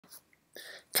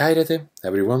Kairete,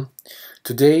 everyone.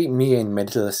 Today, me and my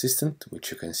little assistant,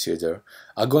 which you can see there,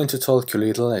 are going to talk a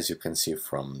little, as you can see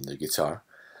from the guitar,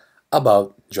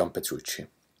 about John Petrucci.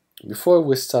 Before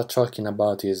we start talking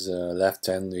about his left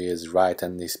hand, his right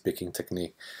hand, his picking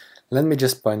technique, let me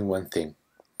just point one thing.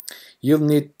 You'll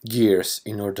need gears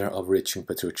in order of reaching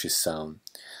Petrucci's sound.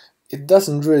 It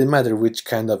doesn't really matter which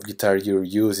kind of guitar you're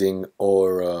using,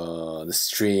 or the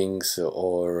strings,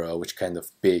 or which kind of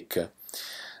pick.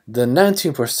 The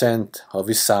 19% of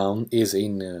his sound is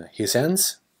in his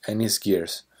hands and his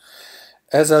gears.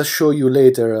 As I'll show you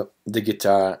later, the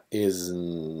guitar is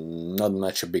not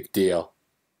much a big deal,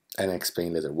 and I'll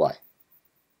explain later why.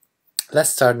 Let's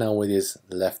start now with his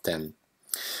left hand.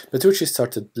 Petrucci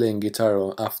started playing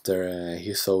guitar after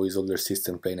he saw his older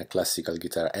sister playing a classical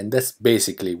guitar, and that's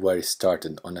basically where he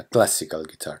started, on a classical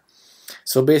guitar.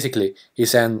 So basically,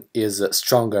 his hand is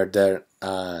stronger than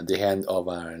the hand of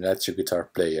an electric guitar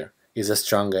player. Is as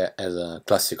strong as a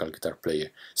classical guitar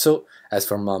player. So, as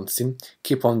for Momsen,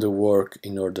 keep on the work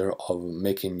in order of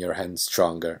making your hand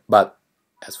stronger. But,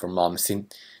 as for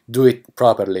Momsen, do it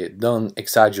properly, don't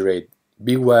exaggerate,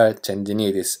 beware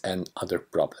tendinitis and other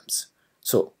problems.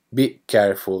 So, be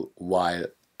careful while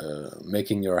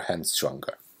making your hand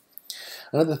stronger.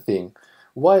 Another thing,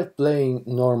 while playing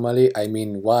normally, I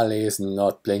mean while he is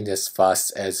not playing as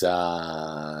fast as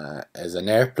an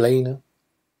airplane,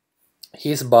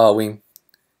 he's bowing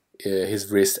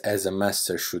his wrist as a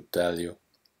master should tell you.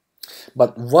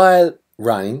 But while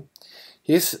running,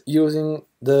 he's using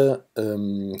the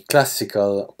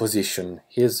classical position.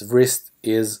 His wrist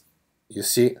is, you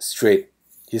see, straight.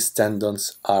 His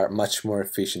tendons are much more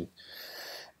efficient.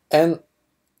 And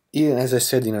as I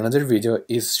said in another video,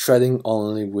 is shredding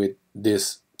only with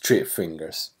these 3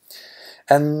 fingers.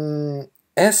 And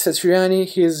as Satriani,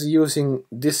 he's using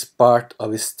this part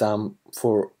of his thumb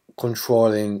for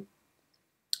controlling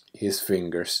his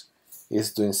fingers.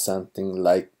 He's doing something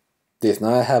like this.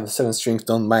 Now I have 7 strings,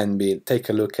 don't mind me, take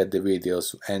a look at the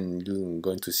videos and you're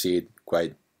going to see it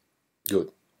quite good.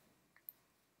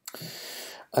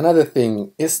 Another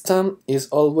thing, his thumb is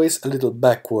always a little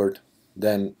backward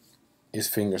than his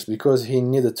fingers because he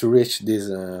needed to reach these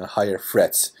higher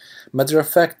frets. Matter of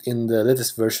fact, in the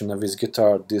latest version of his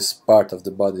guitar, this part of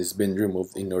the body has been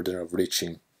removed in order of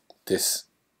reaching this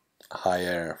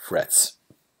higher frets.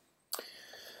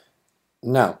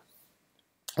 Now,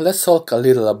 let's talk a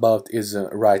little about his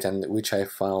right hand, which I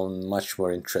found much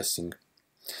more interesting.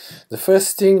 The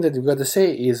first thing that you gotta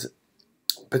say is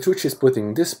Petrucci is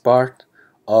putting this part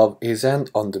of his hand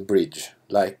on the bridge,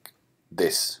 like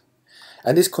this.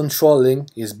 And he's controlling,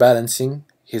 he's balancing,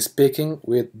 he's picking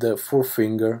with the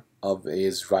forefinger of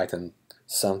his right hand,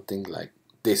 something like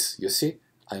this. You see,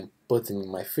 I'm putting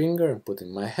my finger, I'm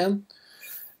putting my hand,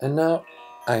 and now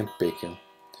I'm picking.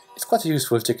 It's quite a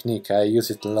useful technique. I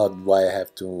use it a lot while I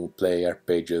have to play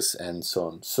arpeggios and so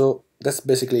on. So that's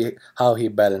basically how he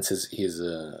balances his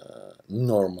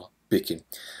normal picking.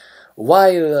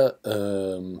 While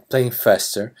playing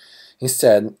faster,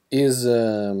 instead is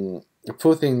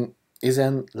putting his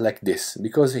hand like this,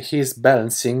 because he's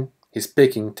balancing his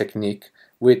picking technique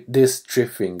with these 3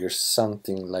 fingers,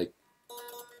 something like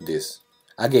this.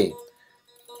 Again,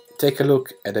 take a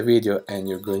look at the video and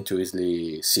you're going to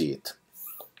easily see it.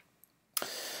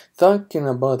 Talking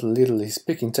about a little his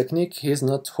picking technique, he's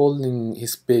not holding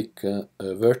his pick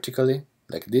vertically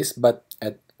like this, but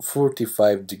at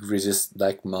 45 degrees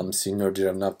like mums, in order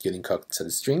of not getting caught at the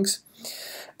strings.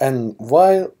 And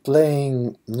while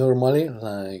playing normally,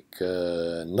 like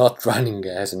not running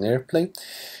as an airplane,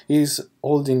 he's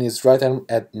holding his right arm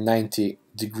at 90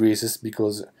 degrees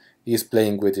because he's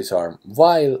playing with his arm.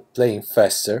 While playing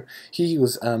faster, he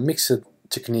uses a mixed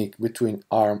technique between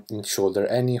arm and shoulder,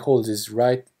 and he holds his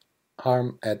right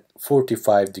arm at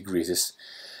 45 degrees.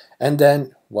 And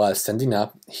then, while standing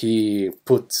up, he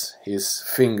puts his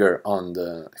foot on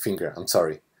the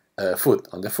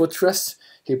footrest.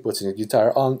 He puts the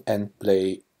guitar on and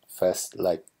play fast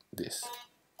like this.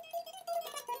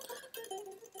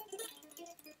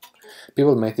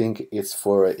 People may think it's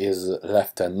for his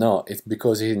left hand. No, it's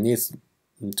because he needs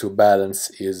to balance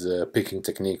his picking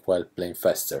technique while playing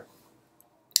faster.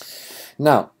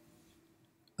 Now,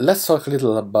 let's talk a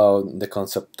little about the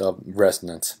concept of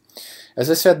resonance.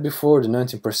 As I said before, the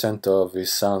 19% of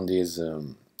his sound is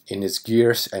in his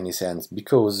gears and his hands,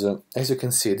 because as you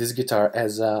can see, this guitar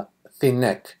has a thin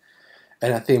neck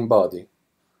and a thin body.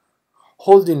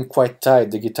 Holding quite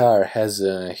tight the guitar as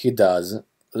he does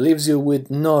leaves you with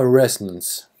no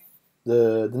resonance.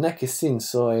 The neck is thin,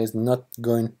 so it's not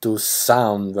going to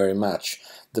sound very much.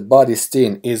 The body is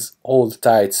thin, is all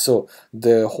tight, so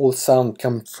the whole sound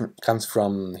comes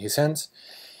from his hands,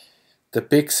 the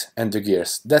picks and the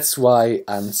gears. That's why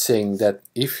I'm saying that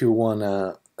if you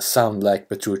wanna sound like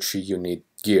Petrucci, you need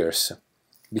gears,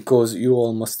 because you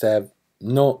almost have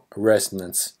no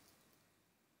resonance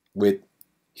with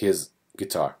his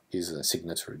guitar, his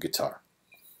signature guitar.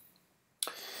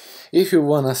 If you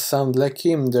wanna sound like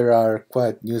him, there are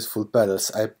quite useful pedals.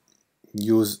 I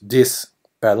use this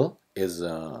pedal, is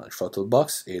a throttle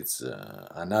box. It's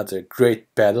another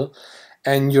great pedal,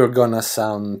 and you're gonna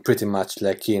sound pretty much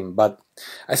like him. But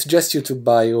I suggest you to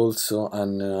buy also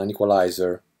an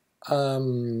equalizer.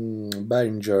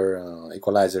 Behringer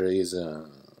equalizer is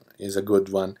a good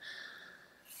one.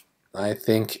 I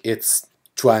think it's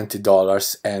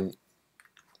 $20, and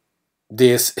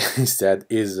this instead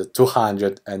is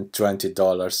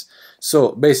 $220.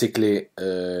 So basically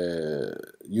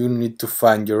you need to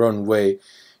find your own way,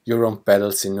 your own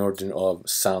pedals in order to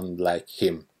sound like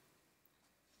him.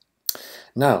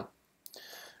 Now,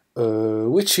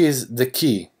 which is the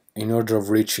key in order of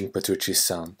reaching Petrucci's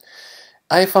sound?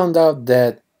 I found out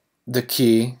that the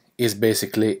key is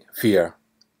basically fear.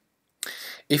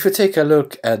 If you take a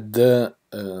look at the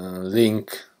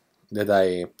link that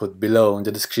I put below in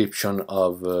the description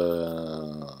of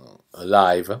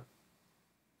live,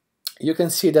 you can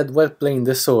see that while playing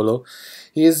the solo,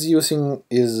 he is using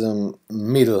his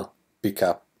middle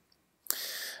pickup.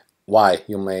 Why,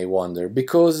 you may wonder?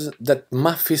 Because that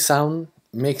muffy sound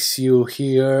makes you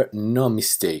hear no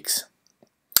mistakes.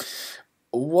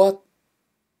 What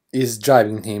is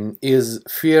driving him is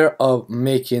fear of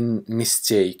making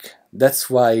mistake. That's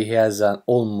why he has an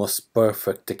almost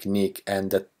perfect technique and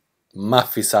that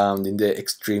muffy sound in the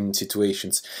extreme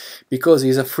situations, because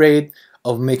he's afraid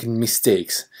of making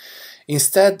mistakes.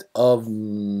 Instead of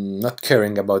not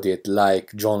caring about it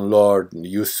like John Lord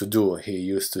used to do, he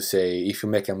used to say, if you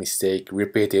make a mistake,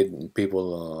 repeat it,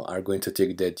 people are going to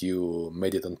think that you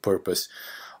made it on purpose.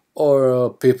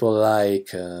 Or people like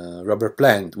Robert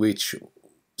Plant, which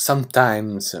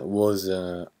sometimes was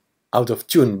out of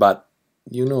tune, but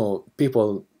you know,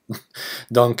 people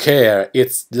don't care,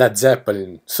 it's Led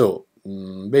Zeppelin. So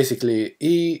basically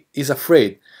he is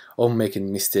afraid of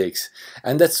making mistakes,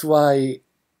 and that's why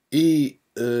he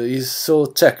is so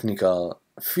technical.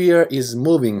 Fear is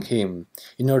moving him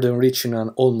in order to reach an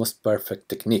almost perfect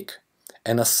technique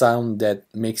and a sound that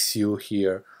makes you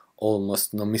hear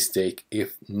almost no mistake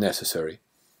if necessary.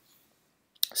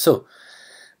 So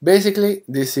basically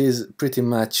this is pretty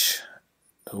much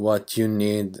what you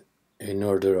need in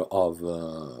order of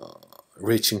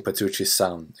reaching Petrucci's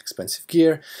sound. Expensive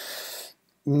gear.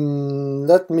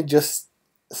 Let me just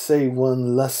say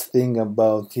one last thing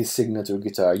about his signature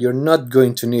guitar. You're not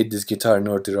going to need this guitar in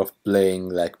order of playing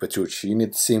like Petrucci. You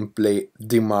need simply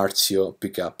DiMarzio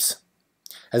pickups.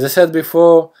 As I said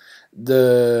before,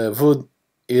 the wood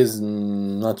is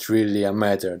not really a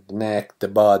matter. The neck, the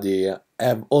body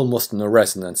have almost no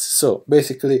resonance. So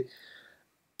basically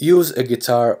use a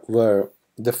guitar where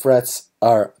the frets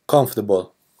are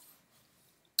comfortable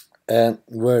and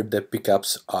where the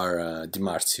pickups are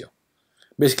DiMarzio.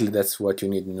 Basically that's what you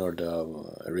need in order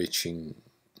of reaching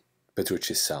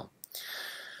Petrucci's sound.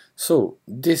 So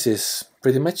this is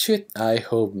pretty much it. I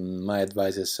hope my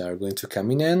advices are going to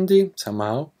come in handy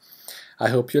somehow. I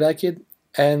hope you like it,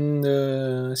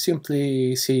 and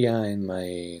simply see ya in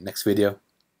my next video.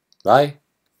 Bye!